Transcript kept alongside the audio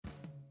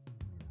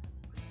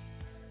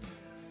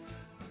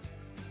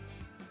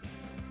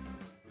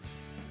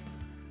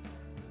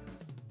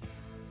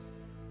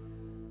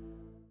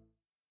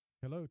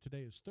Hello,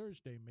 today is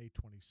Thursday, May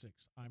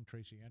 26th. I'm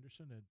Tracy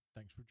Anderson, and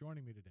thanks for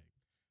joining me today.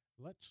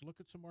 Let's look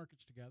at some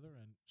markets together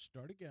and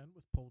start again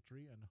with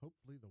poultry and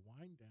hopefully the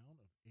wind down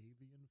of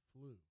avian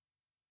flu.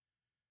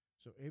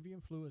 So,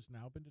 avian flu has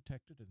now been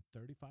detected in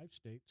 35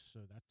 states,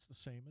 so that's the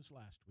same as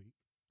last week.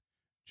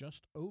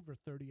 Just over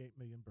 38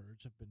 million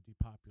birds have been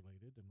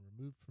depopulated and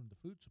removed from the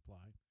food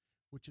supply,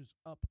 which is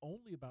up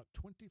only about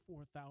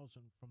 24,000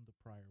 from the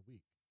prior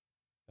week.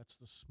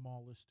 That's the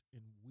smallest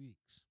in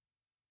weeks.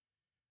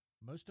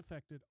 Most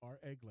affected are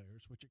egg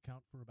layers, which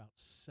account for about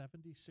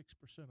 76%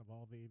 of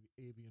all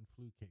avian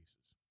flu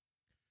cases.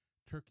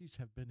 Turkeys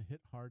have been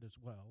hit hard as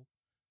well.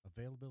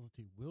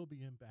 Availability will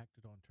be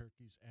impacted on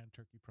turkeys and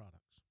turkey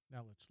products.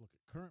 Now let's look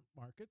at current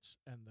markets,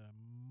 and the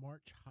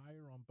march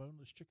higher on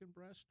boneless chicken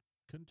breast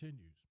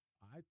continues.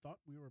 I thought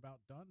we were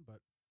about done,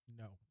 but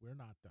no, we're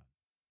not done.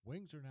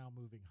 Wings are now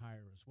moving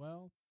higher as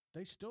well.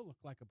 They still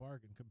look like a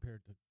bargain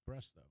compared to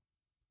breast, though.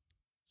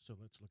 So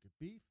let's look at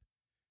beef.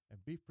 And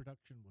beef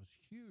production was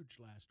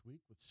huge last week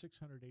with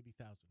 680,000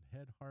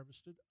 head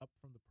harvested, up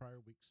from the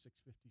prior week's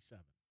 657.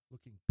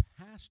 Looking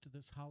past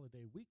this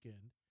holiday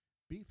weekend,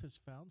 beef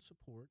has found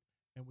support,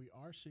 and we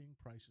are seeing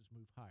prices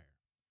move higher.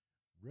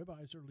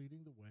 Ribeyes are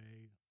leading the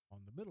way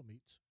on the middle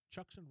meats.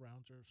 Chucks and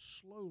rounds are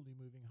slowly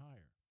moving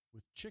higher.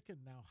 With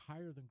chicken now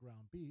higher than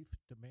ground beef,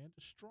 demand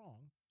is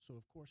strong, so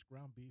of course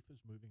ground beef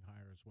is moving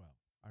higher as well.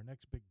 Our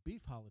next big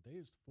beef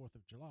holiday is the 4th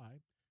of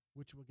July,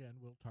 which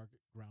again will target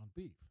ground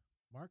beef.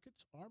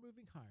 Markets are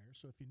moving higher,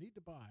 so if you need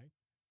to buy,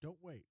 don't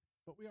wait.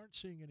 But we aren't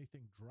seeing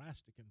anything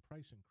drastic in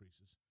price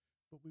increases,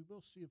 but we will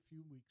see a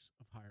few weeks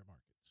of higher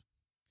markets.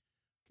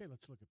 Okay,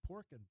 let's look at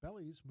pork and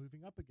bellies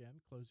moving up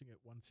again, closing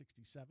at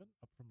 167,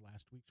 up from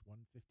last week's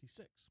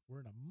 156.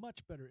 We're in a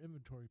much better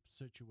inventory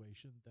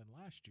situation than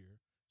last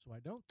year, so I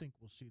don't think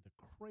we'll see the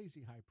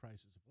crazy high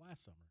prices of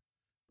last summer,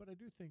 but I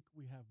do think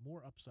we have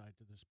more upside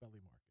to this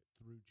belly market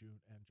through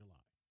June and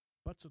July.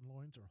 Butts and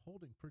loins are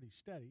holding pretty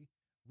steady.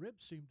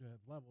 Ribs seem to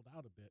have leveled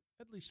out a bit,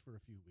 at least for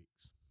a few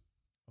weeks.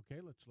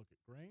 Okay, let's look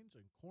at grains,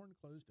 and corn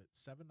closed at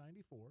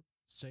 $7.94,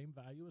 same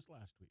value as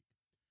last week.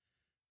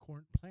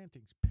 Corn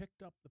plantings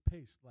picked up the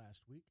pace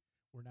last week.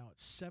 We're now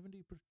at 72%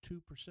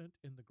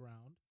 in the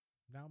ground,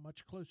 now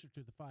much closer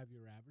to the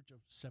 5-year average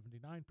of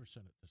 79%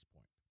 at this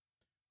point.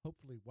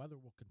 Hopefully weather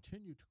will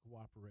continue to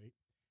cooperate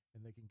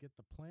and they can get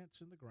the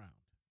plants in the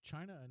ground.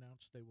 China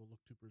announced they will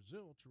look to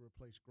Brazil to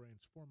replace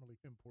grains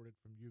formerly imported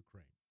from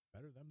Ukraine.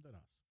 Better them than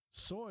us.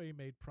 Soy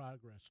made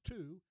progress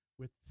too,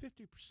 with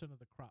 50% of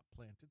the crop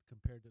planted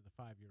compared to the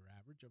 5-year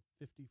average of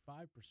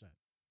 55%.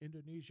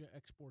 Indonesia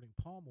exporting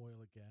palm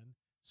oil again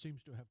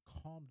seems to have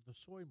calmed the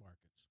soy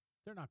markets.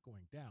 They're not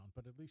going down,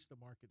 but at least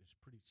the market is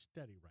pretty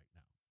steady right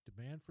now.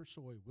 Demand for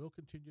soy will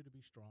continue to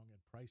be strong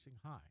and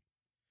pricing high.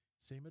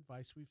 Same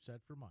advice we've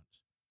said for months.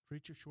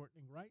 Treat your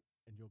shortening right,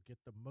 and you'll get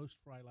the most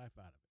fry life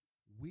out of it.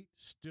 Wheat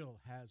still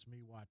has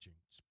me watching.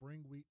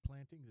 Spring wheat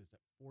planting is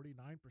at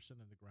 49%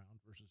 in the ground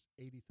versus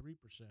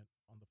 83%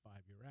 on the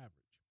 5-year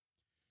average.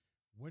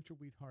 Winter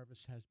wheat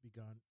harvest has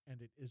begun,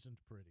 and it isn't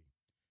pretty.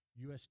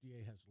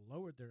 USDA has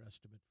lowered their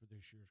estimate for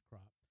this year's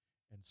crop,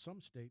 and some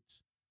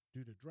states,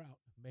 due to drought,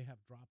 may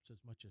have drops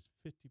as much as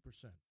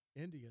 50%.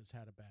 India's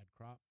had a bad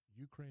crop.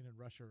 Ukraine and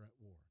Russia are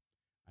at war.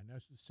 I know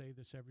to say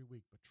this every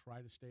week, but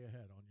try to stay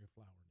ahead on your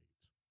flour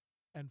needs.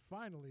 And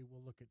finally,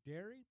 we'll look at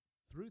dairy.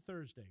 Through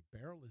Thursday,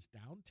 barrel is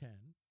down 10,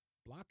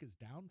 block is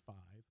down 5,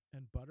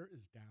 and butter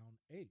is down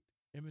 8.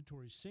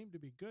 Inventories seem to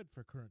be good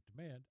for current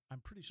demand.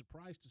 I'm pretty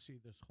surprised to see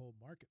this whole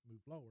market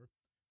move lower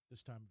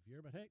this time of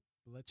year, but hey,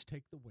 let's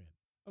take the win.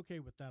 Okay,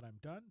 with that, I'm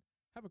done.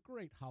 Have a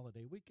great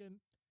holiday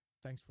weekend.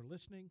 Thanks for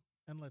listening,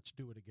 and let's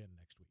do it again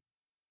next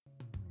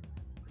week.